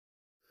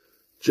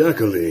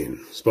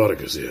Jacqueline,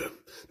 Spartacus here.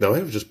 Now I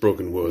have just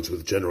broken words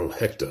with General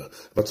Hector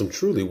about some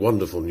truly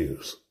wonderful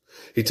news.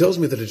 He tells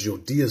me that it's your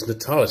dies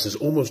natalis is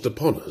almost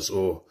upon us,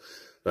 or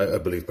I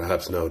believe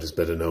perhaps now it is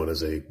better known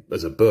as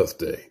a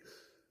birthday.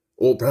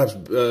 Or perhaps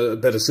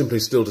better simply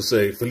still to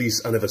say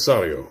Feliz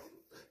Anniversario.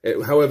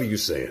 However you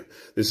say it,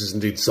 this is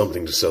indeed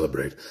something to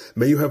celebrate.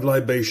 May you have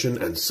libation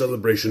and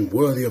celebration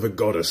worthy of a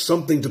goddess,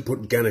 something to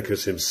put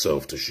Gannicus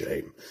himself to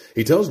shame.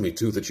 He tells me,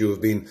 too, that you have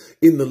been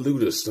in the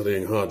ludus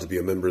studying hard to be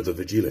a member of the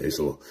Vigiles,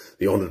 or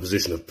the honoured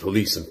position of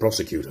police and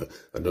prosecutor,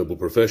 a noble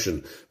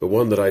profession, but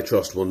one that I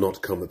trust will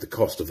not come at the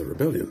cost of the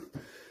rebellion.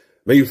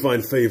 May you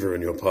find favour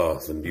in your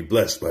path and be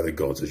blessed by the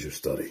gods as you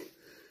study.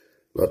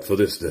 But for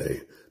this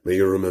day, may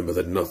you remember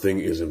that nothing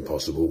is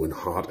impossible when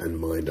heart and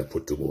mind are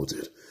put towards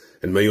it.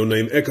 And may your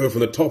name echo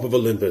from the top of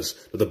Olympus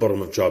to the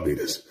bottom of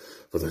Charybdis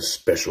for this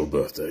special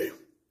birthday.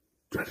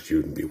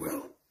 Gratitude and be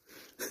well.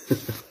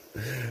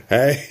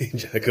 Hey,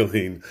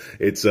 Jacqueline.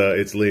 It's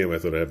Liam. I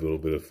thought I'd have a little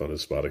bit of fun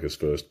as Spartacus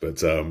first.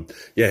 But,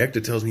 yeah,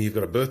 Hector tells me you've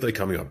got a birthday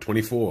coming up,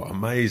 24.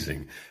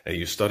 Amazing. And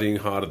you're studying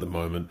hard at the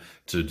moment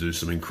to do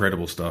some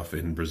incredible stuff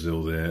in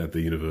Brazil there at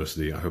the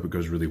university. I hope it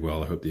goes really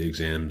well. I hope the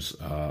exams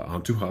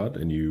aren't too hard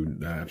and you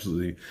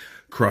absolutely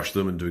crush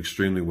them and do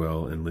extremely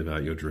well and live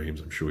out your dreams.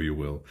 I'm sure you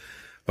will.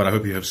 But I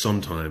hope you have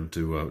some time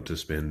to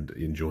spend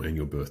enjoying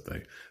your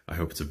birthday. I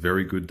hope it's a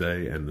very good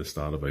day and the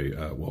start of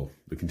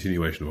the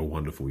continuation of a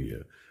wonderful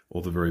year.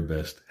 All the very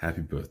best.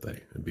 Happy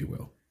birthday and be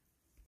well.